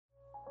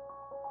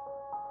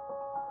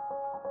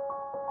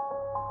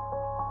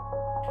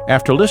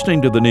After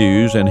listening to the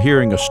news and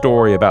hearing a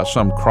story about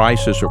some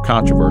crisis or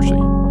controversy,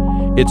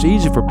 it's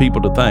easy for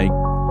people to think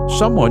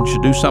someone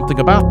should do something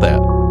about that.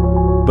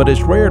 But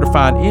it's rare to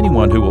find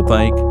anyone who will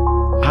think,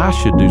 I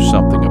should do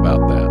something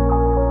about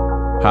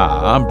that.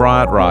 Hi, I'm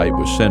Bryant Wright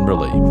with Send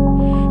Relief.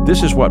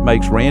 This is what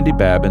makes Randy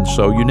Babin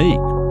so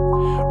unique.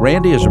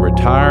 Randy is a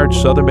retired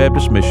Southern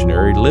Baptist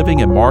missionary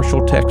living in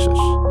Marshall, Texas.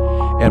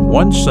 And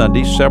one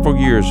Sunday several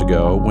years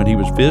ago, when he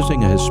was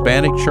visiting a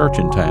Hispanic church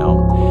in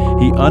town,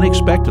 he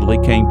unexpectedly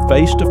came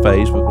face to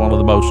face with one of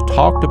the most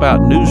talked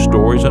about news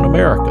stories in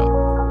America.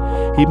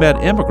 He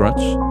met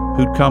immigrants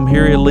who'd come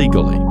here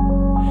illegally.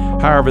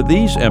 However,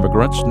 these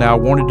immigrants now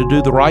wanted to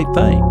do the right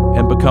thing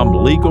and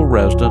become legal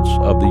residents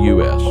of the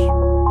U.S.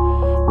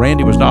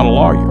 Randy was not a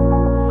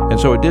lawyer, and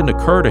so it didn't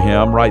occur to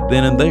him right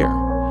then and there.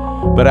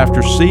 But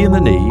after seeing the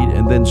need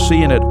and then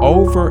seeing it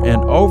over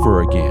and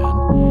over again,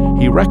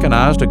 he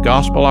recognized a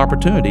gospel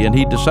opportunity and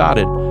he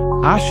decided,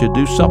 I should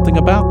do something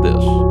about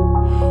this.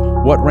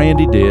 What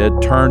Randy did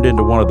turned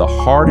into one of the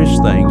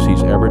hardest things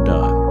he's ever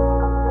done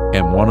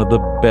and one of the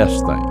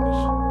best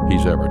things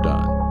he's ever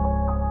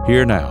done.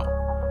 Here now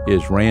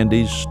is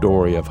Randy's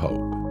story of hope.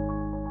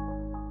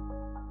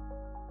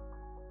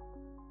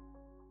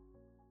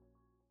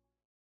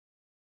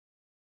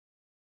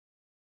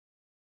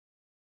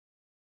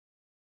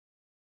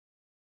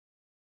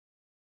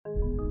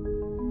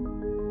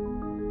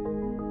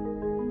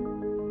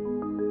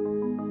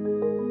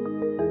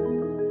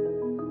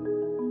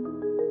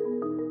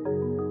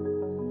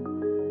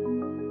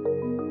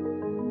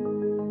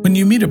 When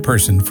you meet a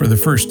person for the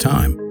first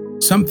time,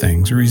 some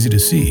things are easy to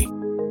see.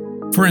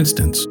 For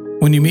instance,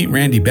 when you meet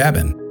Randy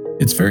Babin,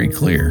 it's very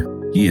clear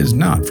he is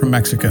not from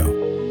Mexico,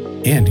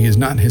 and he is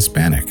not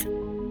Hispanic.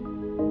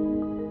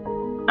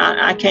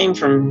 I came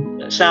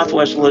from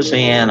southwest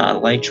Louisiana.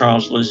 Lake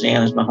Charles,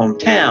 Louisiana is my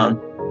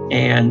hometown.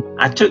 And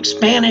I took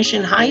Spanish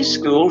in high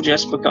school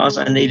just because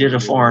I needed a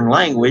foreign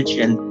language.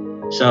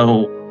 And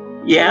so,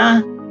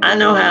 yeah, I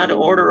know how to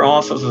order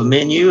off of a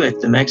menu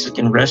at the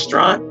Mexican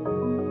restaurant.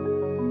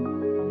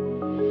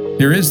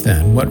 There is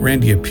then what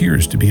Randy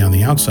appears to be on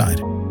the outside.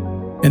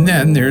 And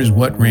then there's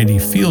what Randy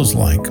feels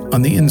like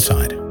on the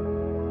inside.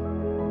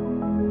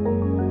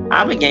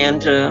 I began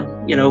to,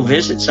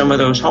 visit some of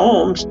those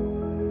homes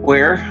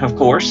where, of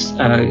course,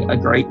 a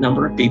great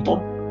number of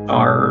people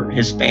are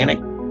Hispanic,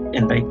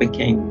 and they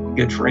became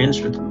good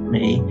friends with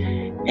me.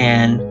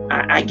 And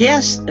I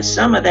guess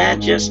some of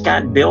that just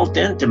got built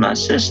into my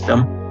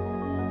system.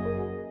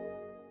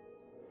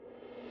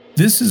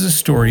 This is a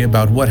story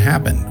about what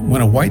happened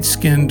when a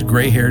white-skinned,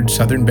 gray-haired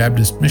Southern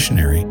Baptist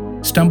missionary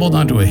stumbled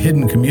onto a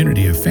hidden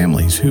community of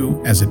families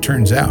who, as it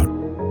turns out,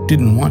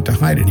 didn't want to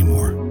hide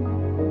anymore.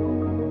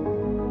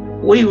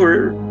 We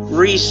were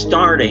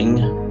restarting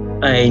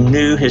a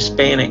new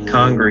Hispanic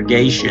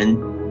congregation,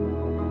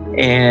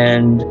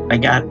 and I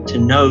got to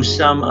know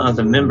some of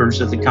the members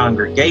of the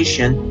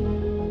congregation.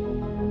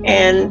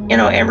 And,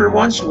 every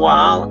once in a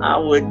while, I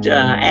would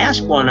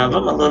ask one of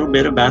them a little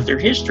bit about their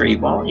history.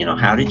 Well,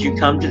 how did you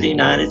come to the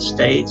United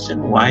States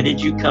and why did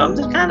you come?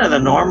 The kind of the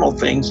normal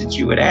things that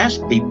you would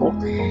ask people.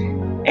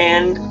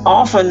 And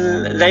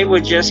often they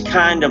would just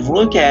kind of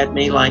look at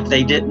me like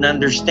they didn't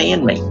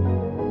understand me.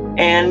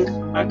 And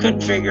I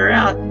couldn't figure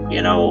out,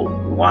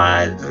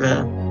 why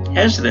the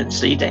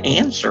hesitancy to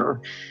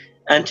answer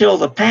until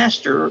the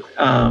pastor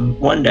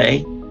one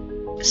day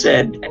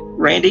said,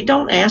 Randy,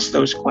 don't ask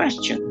those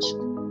questions.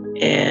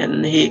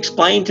 And he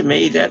explained to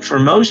me that for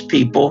most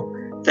people,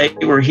 they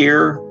were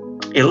here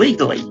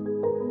illegally.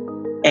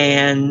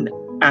 And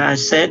I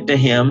said to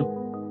him,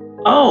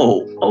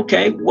 oh,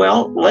 okay,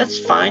 well, let's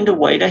find a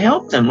way to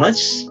help them.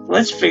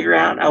 Let's figure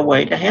out a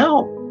way to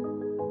help.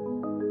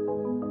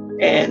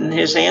 And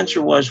his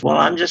answer was, well,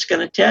 I'm just going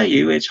to tell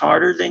you, it's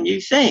harder than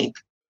you think.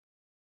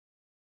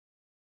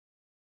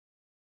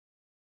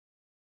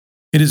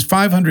 It is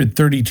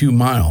 532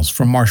 miles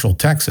from Marshall,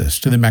 Texas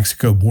to the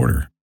Mexico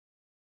border.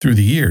 Through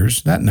the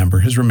years, that number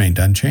has remained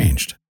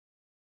unchanged.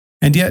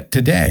 And yet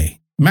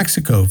today,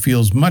 Mexico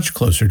feels much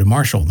closer to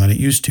Marshall than it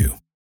used to.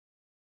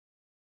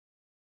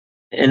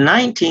 In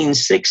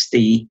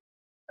 1960,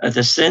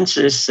 the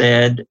census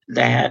said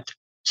that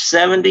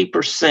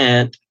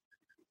 70%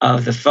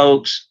 of the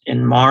folks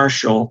in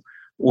Marshall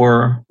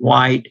were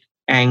white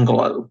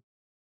Anglo,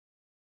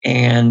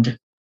 and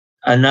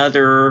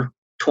another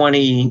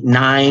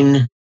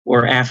 29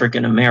 were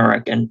African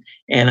American,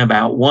 and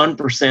about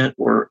 1%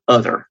 were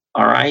other.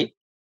 All right.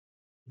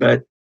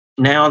 But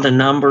now the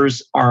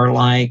numbers are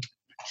like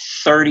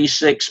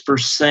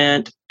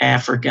 36%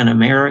 African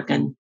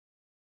American,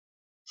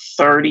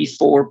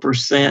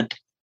 34%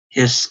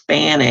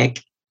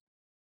 Hispanic,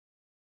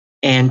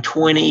 and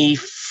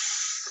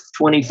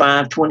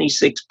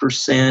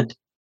 26%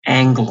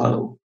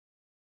 Anglo.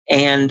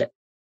 And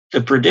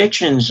the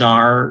predictions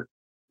are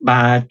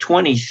by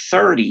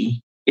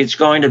 2030, it's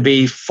going to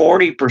be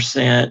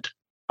 40%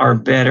 or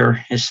better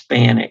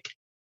Hispanic.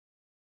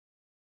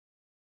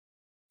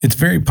 It's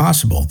very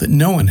possible that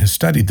no one has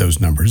studied those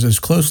numbers as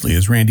closely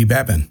as Randy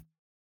Babin.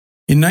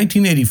 In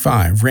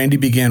 1985, Randy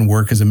began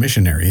work as a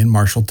missionary in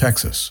Marshall,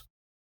 Texas.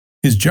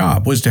 His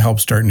job was to help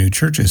start new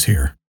churches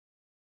here.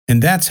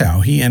 And that's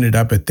how he ended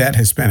up at that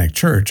Hispanic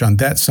church on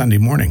that Sunday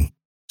morning,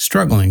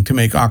 struggling to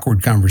make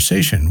awkward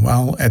conversation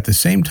while, at the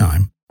same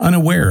time,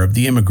 unaware of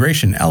the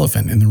immigration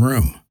elephant in the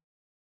room.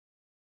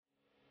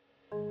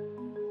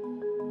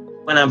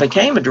 When I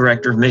became a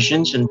director of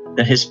missions and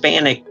the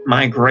Hispanic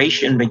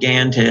migration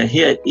began to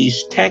hit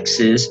East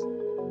Texas,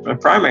 my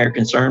primary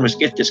concern was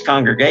get this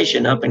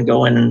congregation up and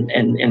going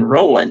and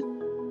rolling,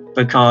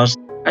 because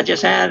I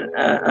just had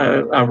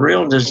a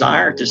real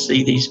desire to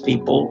see these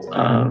people,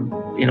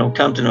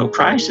 come to know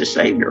Christ as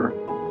Savior.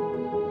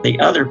 The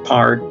other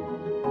part,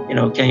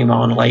 came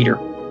on later.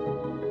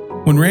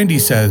 When Randy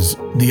says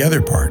the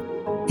other part,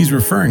 he's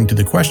referring to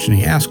the question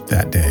he asked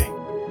that day.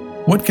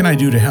 What can I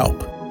do to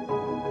help?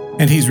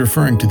 And he's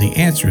referring to the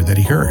answer that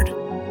he heard.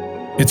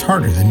 It's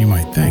harder than you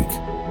might think.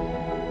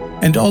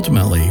 And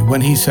ultimately,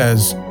 when he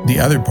says the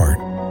other part,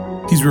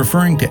 he's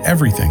referring to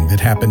everything that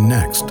happened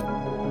next.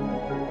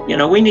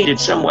 We needed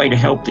some way to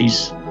help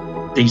these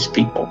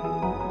people.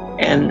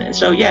 And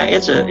so,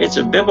 it's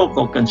a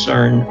biblical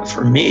concern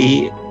for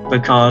me,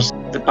 because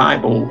the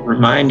Bible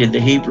reminded the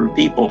Hebrew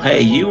people,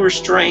 hey, you were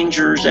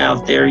strangers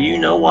out there. You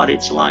know what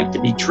it's like to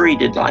be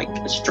treated like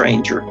a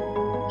stranger.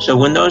 So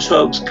when those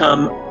folks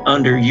come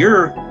under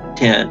your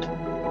tent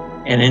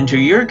and into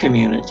your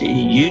community,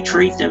 you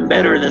treat them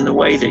better than the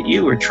way that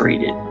you were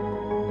treated.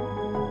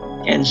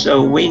 And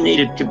so we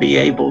needed to be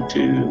able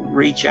to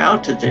reach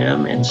out to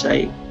them and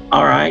say,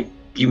 all right,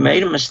 you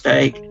made a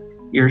mistake.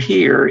 You're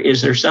here.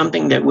 Is there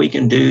something that we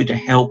can do to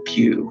help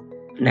you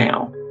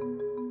now?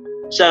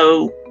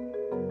 So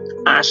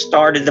I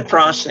started the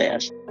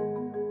process.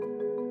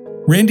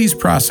 Randy's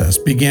process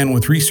began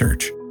with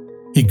research.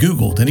 He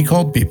Googled and he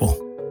called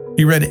people.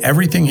 He read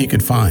everything he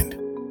could find.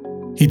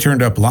 He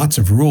turned up lots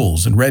of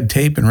rules and red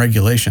tape and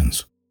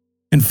regulations.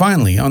 And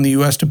finally, on the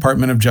U.S.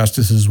 Department of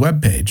Justice's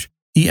webpage,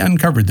 he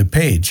uncovered the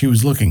page he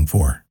was looking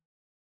for.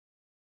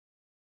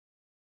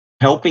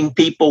 Helping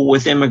people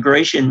with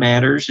immigration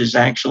matters is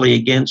actually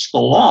against the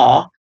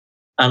law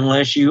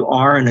unless you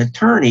are an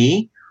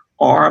attorney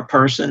or a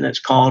person that's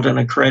called an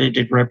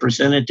accredited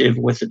representative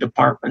with the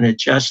Department of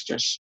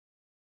Justice.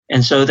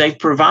 And so they've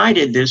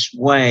provided this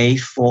way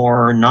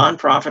for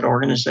nonprofit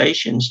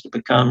organizations to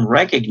become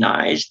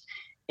recognized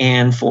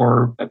and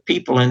for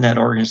people in that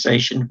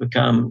organization to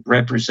become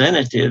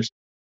representatives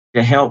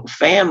to help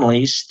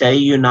families stay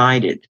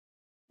united,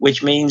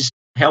 which means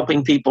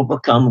helping people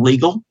become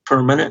legal,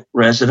 permanent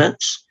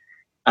residents.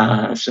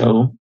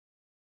 So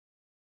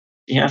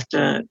you have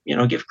to,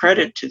 give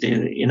credit to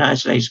the United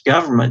States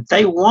government.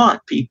 They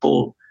want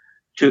people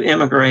to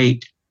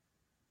immigrate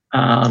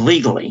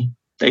legally.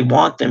 They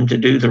want them to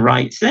do the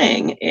right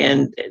thing,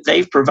 and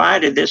they've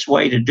provided this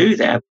way to do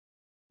that.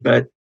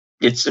 But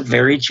it's a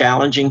very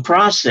challenging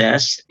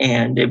process,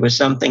 and it was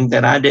something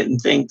that I didn't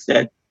think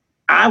that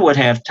I would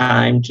have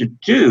time to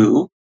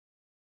do.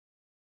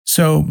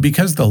 So,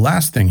 because the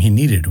last thing he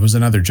needed was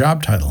another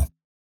job title,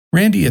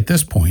 Randy at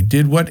this point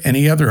did what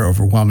any other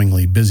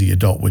overwhelmingly busy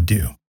adult would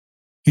do.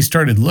 He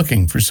started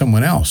looking for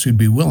someone else who'd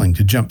be willing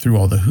to jump through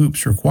all the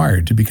hoops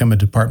required to become a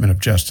Department of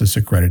Justice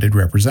accredited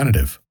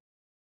representative.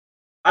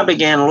 I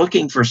began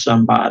looking for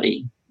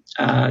somebody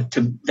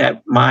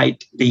that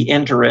might be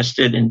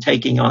interested in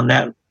taking on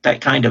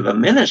that kind of a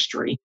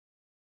ministry.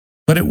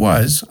 But it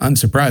was,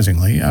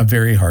 unsurprisingly, a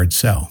very hard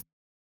sell.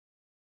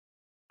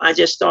 I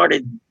just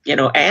started,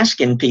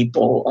 asking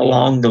people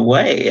along the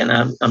way, and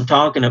I'm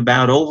talking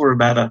about over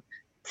about a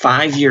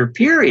 5-year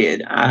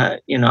period. I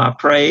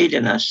prayed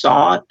and I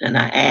sought and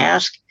I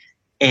asked,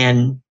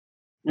 and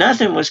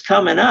nothing was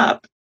coming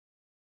up.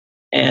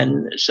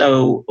 And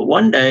so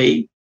one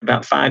day,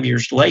 about 5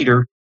 years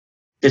later,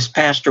 this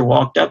pastor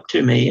walked up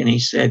to me and he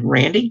said,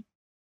 Randy,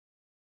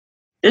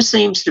 this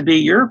seems to be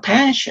your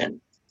passion.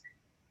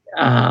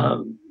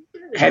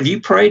 Have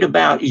you prayed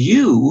about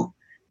you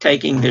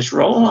taking this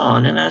role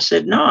on? And I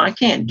said, no, I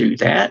can't do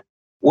that.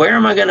 Where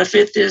am I going to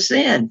fit this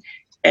in?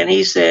 And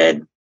he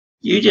said,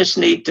 you just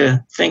need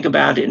to think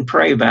about it and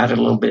pray about it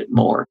a little bit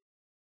more.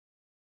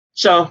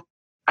 So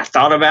I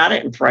thought about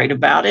it and prayed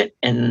about it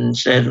and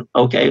said,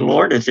 okay,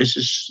 Lord, if this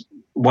is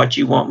what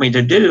you want me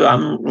to do,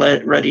 I'm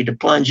ready to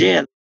plunge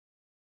in.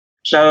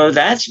 So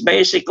that's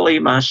basically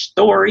my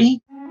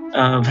story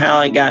of how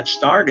I got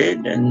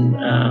started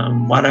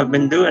and what I've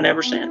been doing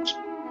ever since.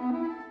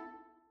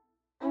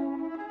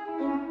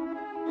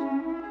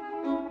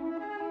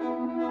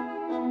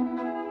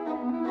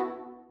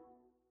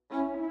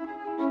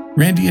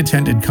 Randy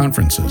attended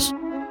conferences.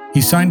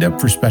 He signed up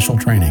for special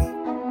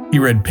training. He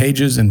read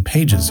pages and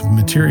pages of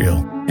material,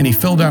 and he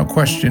filled out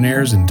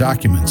questionnaires and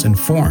documents and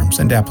forms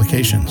and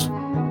applications.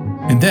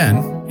 And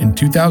then, in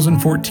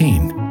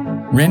 2014,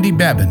 Randy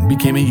Babin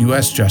became a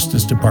U.S.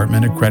 Justice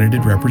Department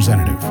accredited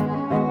representative.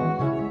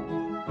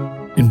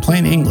 In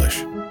plain English,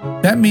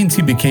 that means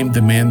he became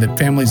the man that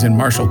families in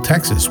Marshall,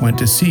 Texas went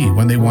to see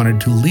when they wanted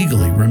to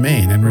legally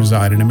remain and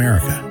reside in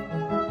America.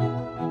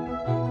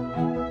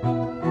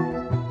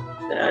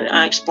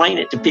 explain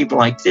it to people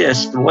like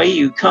this. The way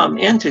you come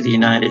into the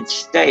United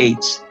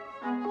States,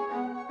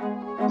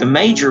 the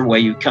major way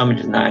you come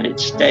into the United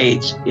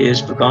States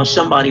is because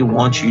somebody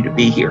wants you to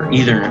be here,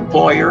 either an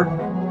employer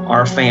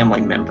or a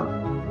family member.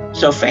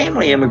 So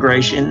family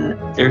immigration,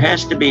 there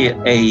has to be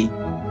a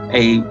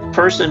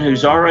person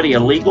who's already a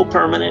legal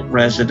permanent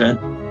resident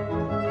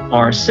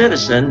or a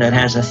citizen that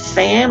has a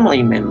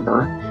family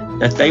member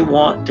that they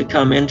want to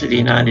come into the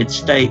United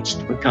States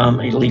to become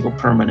a legal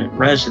permanent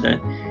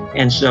resident.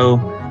 And so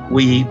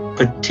we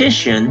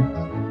petition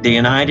the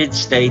United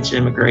States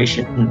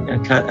Immigration,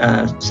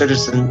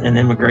 Citizen and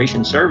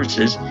Immigration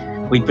Services.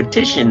 We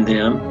petition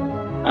them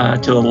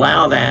to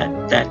allow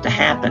that to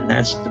happen.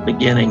 That's the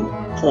beginning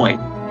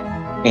point.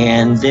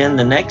 And then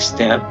the next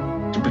step,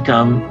 to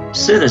become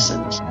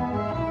citizens.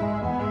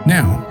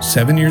 Now,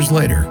 7 years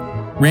later,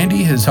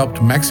 Randy has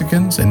helped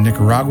Mexicans and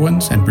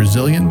Nicaraguans and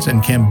Brazilians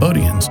and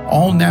Cambodians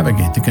all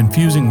navigate the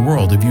confusing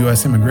world of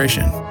U.S.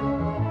 immigration.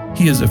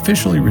 He is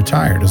officially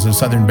retired as a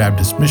Southern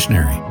Baptist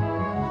missionary,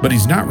 but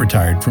he's not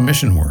retired from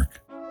mission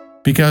work.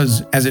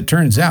 Because, as it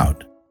turns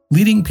out,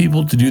 leading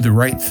people to do the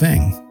right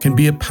thing can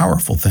be a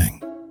powerful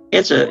thing.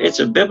 It's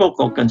a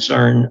biblical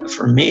concern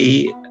for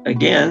me,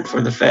 again,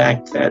 for the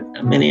fact that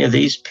many of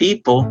these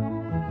people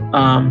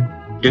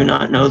do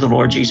not know the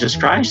Lord Jesus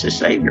Christ as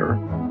Savior.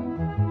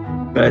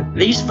 But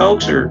these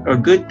folks are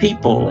good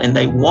people, and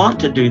they want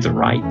to do the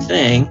right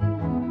thing.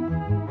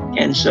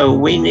 And so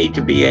we need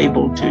to be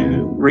able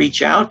to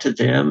reach out to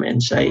them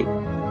and say,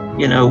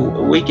 you know,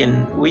 we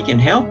can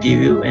help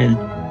you. And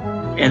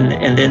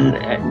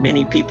then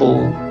many people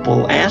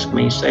will ask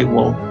me, say,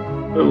 well,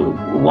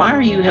 why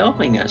are you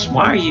helping us?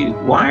 Why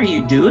are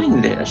you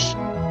doing this?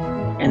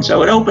 And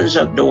so it opens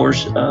up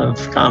doors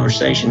of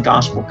conversation,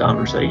 gospel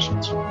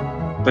conversations,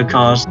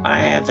 because I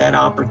have that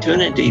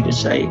opportunity to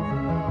say,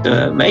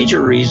 the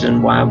major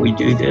reason why we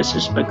do this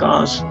is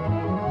because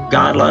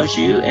God loves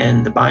you,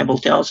 and the Bible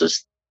tells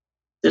us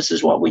this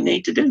is what we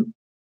need to do.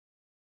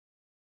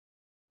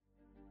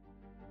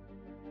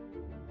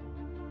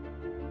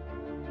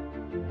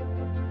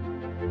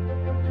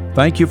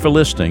 Thank you for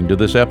listening to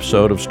this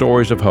episode of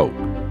Stories of Hope.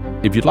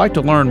 If you'd like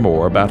to learn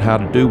more about how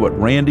to do what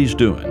Randy's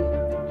doing,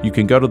 you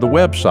can go to the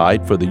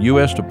website for the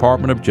U.S.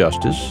 Department of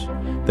Justice,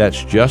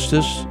 that's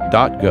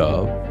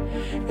justice.gov,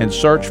 and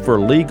search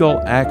for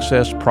Legal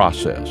Access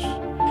Process.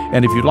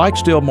 And if you'd like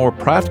still more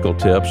practical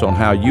tips on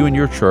how you and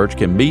your church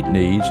can meet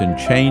needs and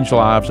change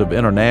lives of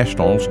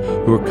internationals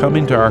who are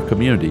coming to our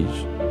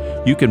communities,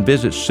 you can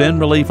visit Send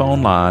Relief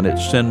online at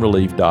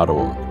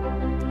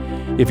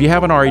sendrelief.org. If you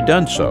haven't already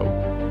done so,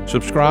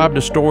 subscribe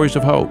to Stories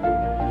of Hope.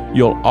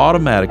 You'll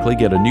automatically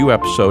get a new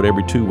episode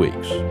every 2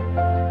 weeks.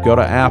 Go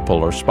to Apple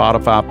or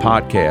Spotify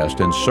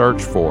podcast and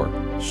search for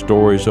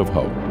Stories of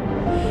Hope.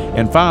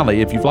 And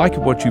finally, if you've liked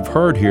what you've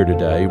heard here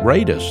today,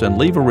 rate us and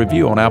leave a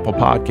review on Apple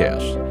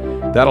Podcasts.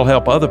 That'll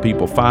help other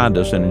people find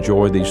us and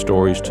enjoy these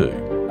stories too.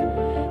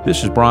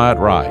 This is Bryant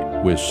Wright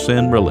with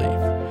Send Relief.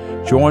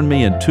 Join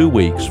me in 2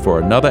 weeks for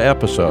another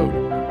episode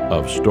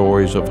of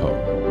Stories of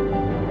Hope.